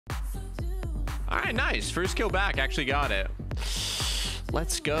All right, nice. First kill back. Actually got it.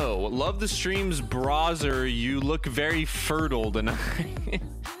 Let's go. Love the stream's browser. You look very fertile tonight.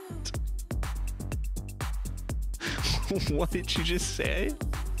 What did you just say?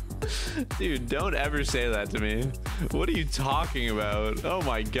 Dude, don't ever say that to me. What are you talking about? Oh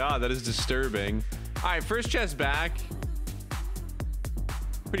my god, that is disturbing. All right, first chest back.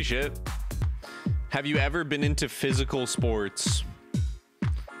 Pretty shit. Have you ever been into physical sports?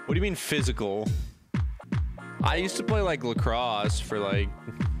 What do you mean physical? I used to play like lacrosse for like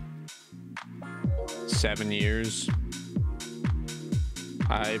 7 years.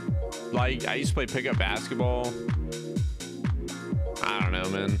 I used to play pickup basketball. I don't know,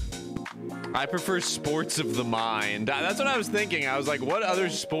 man. I prefer sports of the mind. That's what I was thinking. I was like, what other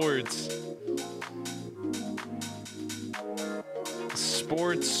sports?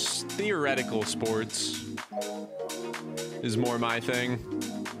 Sports, theoretical sports is more my thing.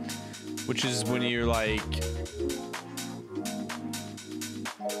 Which is when you're like,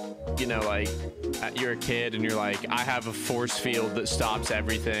 you know, like you're a kid and you're like, I have a force field that stops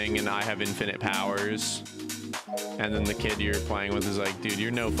everything and I have infinite powers. And then the kid you're playing with is like, dude,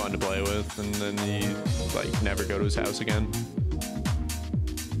 you're no fun to play with. And then you like never go to his house again.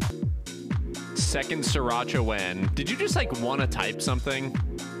 Second sriracha when? Did you just like want to type something?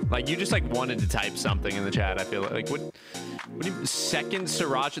 Like you just like wanted to type something in the chat. I feel like what do you, second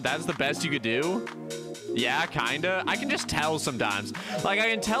sriracha? That's the best you could do? Yeah, kinda. I can just tell sometimes. Like I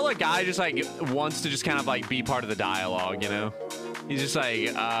can tell a guy just like wants to just kind of like be part of the dialogue, you know? He's just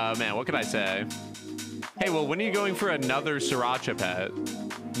like, man, what could I say? Hey, well, when are you going for another sriracha pet?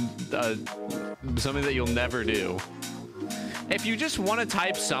 Something that you'll never do. If you just want to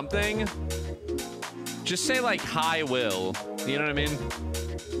type something, just say like, hi, Will. You know what I mean?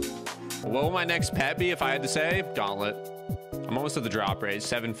 What will my next pet be if I had to say? Gauntlet. I'm almost at the drop rate,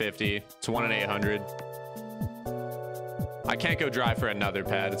 750. It's 1 in 800. I can't go dry for another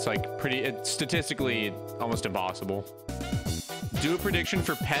pet. It's like it's statistically almost impossible. Do a prediction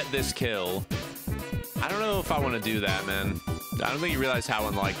for pet this kill. I don't know if I want to do that, man. I don't think you realize how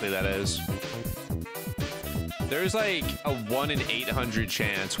unlikely that is. There's like a 1 in 800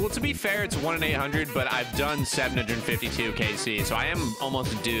 chance. Well, to be fair, it's 1 in 800, but I've done 752 KC, so I am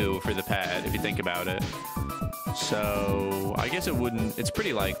almost due for the pet, if you think about it. So I guess it's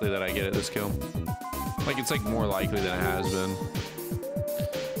pretty likely that I get it this kill. Like, it's like more likely than it has been.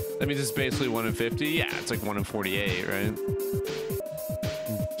 That means it's basically 1 in 50. Yeah, it's like 1 in 48, right?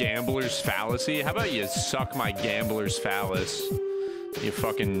 Gambler's fallacy. How about you suck my gambler's phallus, you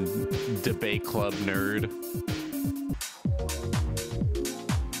fucking debate club nerd.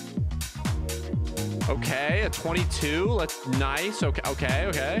 Okay, a 22. Nice.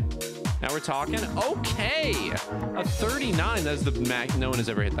 Okay. Now we're talking. Okay, a 39. That's the max. No one has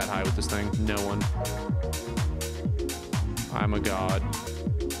ever hit that high with this thing. No one. I'm a god.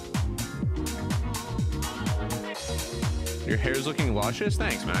 Your hair's looking luscious.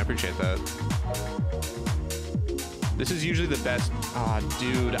 Thanks, man. I appreciate that. This is usually the best. Ah, oh,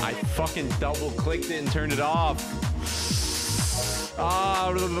 dude, I fucking double clicked it and turned it off.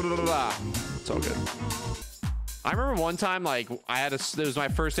 Ah, it's all good. I remember one time, like, it was my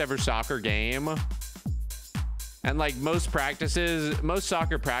first ever soccer game. And like most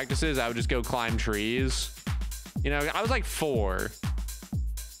soccer practices, I would just go climb trees. You know, I was like 4.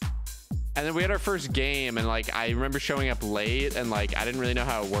 And then we had our first game, and like I remember showing up late, and like I didn't really know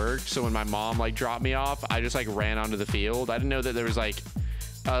how it worked. So when my mom like dropped me off, I just like ran onto the field. I didn't know that there was like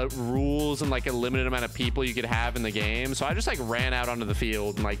rules and like a limited amount of people you could have in the game. So I just like ran out onto the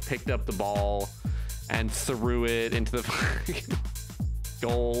field and like picked up the ball and threw it into the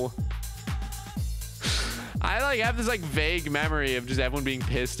goal. I like have this like vague memory of just everyone being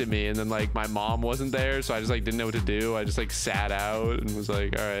pissed at me, and then like my mom wasn't there, so I just like didn't know what to do. I just like sat out and was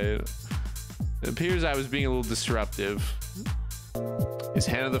like, all right. It appears I was being a little disruptive. Is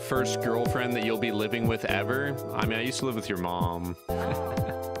Hannah the first girlfriend that you'll be living with ever? I mean, I used to live with your mom.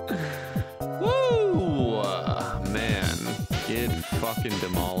 Woo! Man, get fucking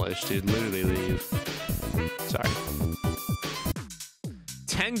demolished, dude. Literally leave. Sorry.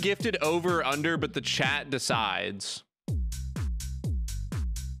 10 gifted over or under, but the chat decides.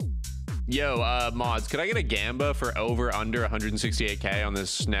 Yo, mods, could I get a gamba for over under 168k on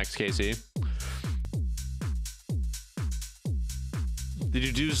this next KC? Did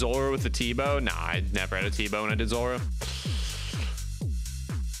you do Zora with the T-bow? Nah, I never had a T-bow when I did Zora.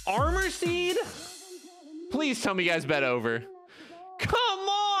 Armor Seed? Please tell me you guys bet over. Come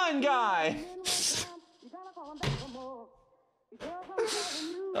on, guy.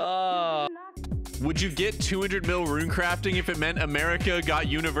 Would you get 200 mil rune crafting if it meant America got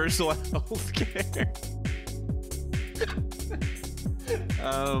universal health care?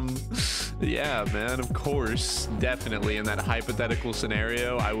 Yeah, man, of course. Definitely in that hypothetical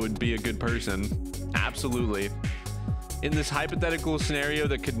scenario, I would be a good person. Absolutely. In this hypothetical scenario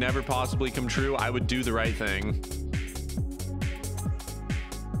that could never possibly come true, I would do the right thing.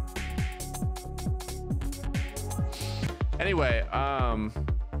 Anyway,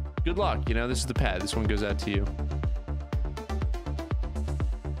 good luck. You know, this is the pet. This one goes out to you.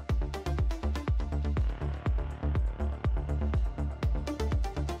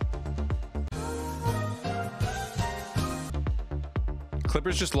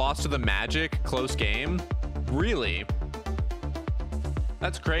 Clippers just lost to the Magic. Close game. Really?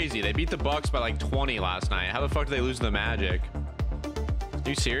 That's crazy. They beat the Bucks by like 20 last night. How the fuck did they lose to the Magic? Are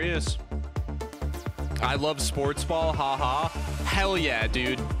you serious? I love sports ball. Haha. Hell yeah,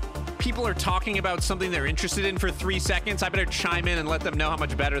 dude. People are talking about something they're interested in for 3 seconds. I better chime in and let them know how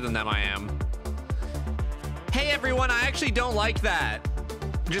much better than them I am. Hey everyone, I actually don't like that.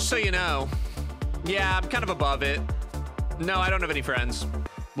 Just so you know. Yeah, I'm kind of above it. No, I don't have any friends.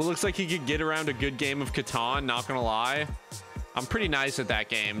 Well, looks like he could get around a good game of Catan, not gonna lie. I'm pretty nice at that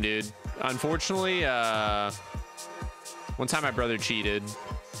game, dude. Unfortunately, one time my brother cheated.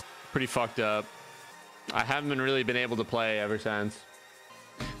 Pretty fucked up. I haven't really been able to play ever since.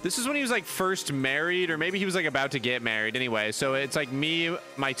 This is when he was like first married, or maybe he was like about to get married. Anyway, so it's like me,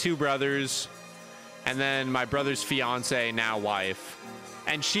 my 2 brothers, and then my brother's fiance, now wife.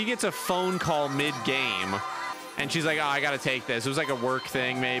 And she gets a phone call mid-game. And she's like, oh, I gotta take this. It was like a work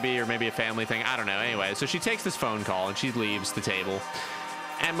thing, maybe, or maybe a family thing. I don't know. Anyway, so she takes this phone call and she leaves the table.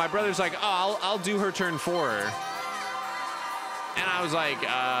 And my brother's like, oh, I'll do her turn for her. And I was like, all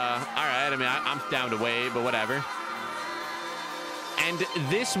right. I mean, I'm down to wait, but whatever. And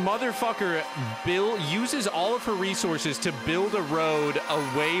this motherfucker uses all of her resources to build a road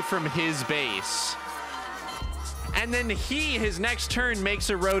away from his base. And then his next turn makes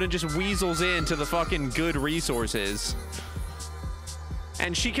a road and just weasels into the fucking good resources.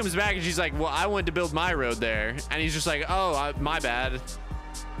 And she comes back and she's like, well, I wanted to build my road there. And he's just like, oh, my bad.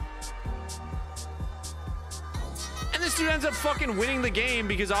 And this dude ends up fucking winning the game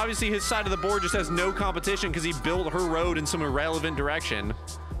because obviously his side of the board just has no competition because he built her road in some irrelevant direction.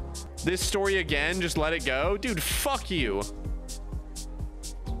 This story again, just let it go. Dude, fuck you.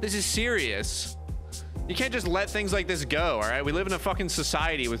 This is serious. You can't just let things like this go, all right? We live in a fucking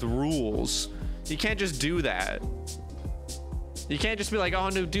society with rules. You can't just do that. You can't just be like, oh,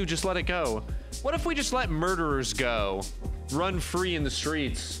 no, dude, just let it go. What if we just let murderers go? Run free in the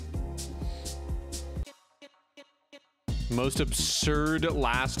streets. Most absurd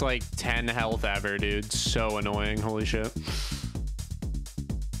last, like, 10 health ever, dude. So annoying. Holy shit.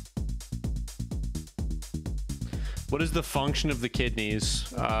 What is the function of the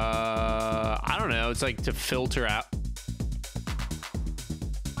kidneys? I don't know. It's like to filter out.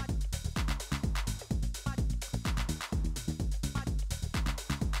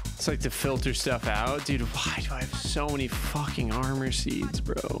 It's like to filter stuff out. Dude, why do I have so many fucking armor seeds,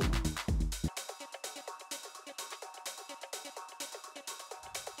 bro?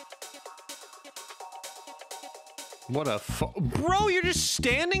 What a bro, you're just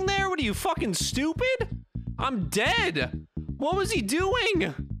standing there? What are you, fucking stupid? I'm dead. What was he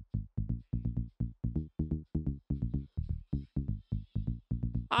doing?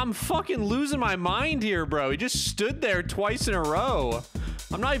 I'm fucking losing my mind here, bro. He just stood there twice in a row.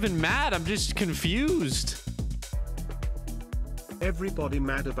 I'm not even mad. I'm just confused. Everybody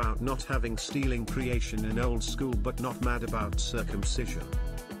mad about not having stealing creation in old school, but not mad about circumcision.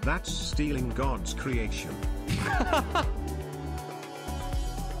 That's stealing God's creation.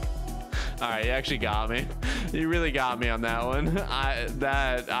 All right, you actually got me. You really got me on that one.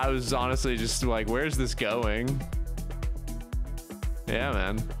 I was honestly just like, where's this going? Yeah,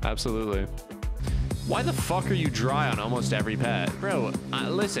 man, absolutely. Why the fuck are you dry on almost every pet? Bro,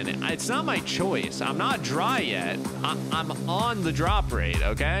 listen, it's not my choice. I'm not dry yet. I'm on the drop rate,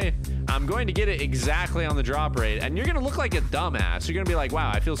 okay? I'm going to get it exactly on the drop rate, and you're gonna look like a dumbass. You're gonna be like, wow,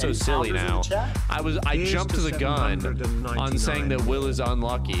 I feel so silly now. I jumped to the gun on saying that Will is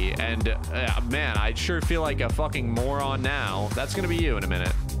unlucky, and man, I sure feel like a fucking moron now. That's gonna be you in a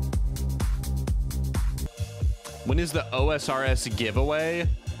minute. When is the OSRS giveaway?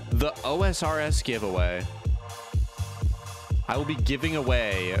 The OSRS giveaway. I will be giving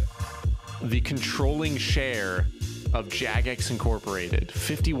away the controlling share of Jagex Incorporated,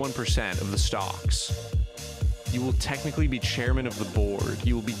 51% of the stocks. You will technically be chairman of the board.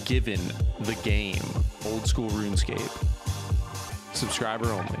 You will be given the game, old school RuneScape.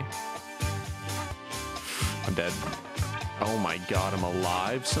 Subscriber only. I'm dead. Oh my god, I'm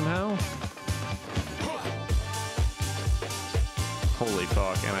alive somehow? Holy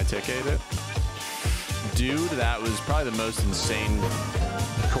fuck, and I tick-ate it? Dude, that was probably the most insane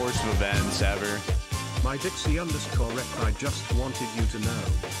course of events ever. My Dixie_rep, I just wanted you to know.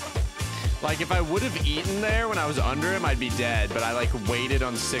 Like, if I would have eaten there when I was under him, I'd be dead, but I, like, waited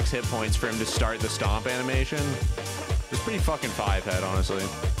on 6 hit points for him to start the stomp animation. It was pretty fucking 5-head, honestly.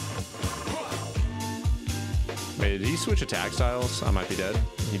 Wait, did he switch attack styles? I might be dead.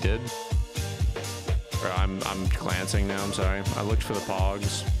 He did. Or I'm glancing now, I'm sorry. I looked for the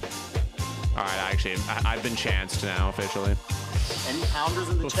pogs. Alright, actually, I've been chanced now, officially. Any pounders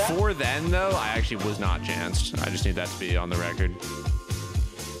in the chat? Before then, though, I actually was not chanced. I just need that to be on the record.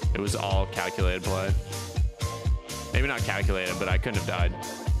 It was all calculated play. Maybe not calculated, but I couldn't have died.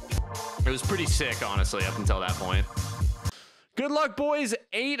 It was pretty sick, honestly, up until that point. Good luck, boys.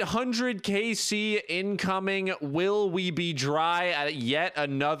 800 KC incoming. Will we be dry at yet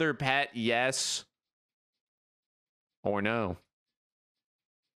another pet? Yes. Or no.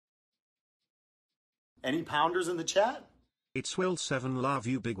 Any pounders in the chat? itswill7, love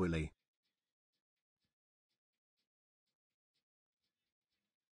you, Big Willie.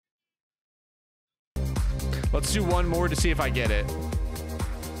 Let's do one more to see if I get it.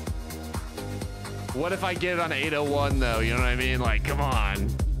 What if I get it on 801, though? You know what I mean? Like, come on.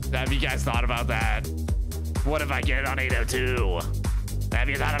 Have you guys thought about that? What if I get it on 802? Have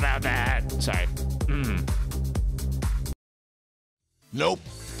you thought about that? Sorry. Nope.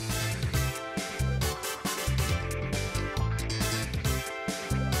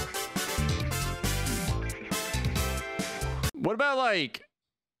 What about, like,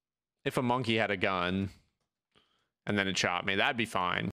 if a monkey had a gun and then it shot me? That'd be fine.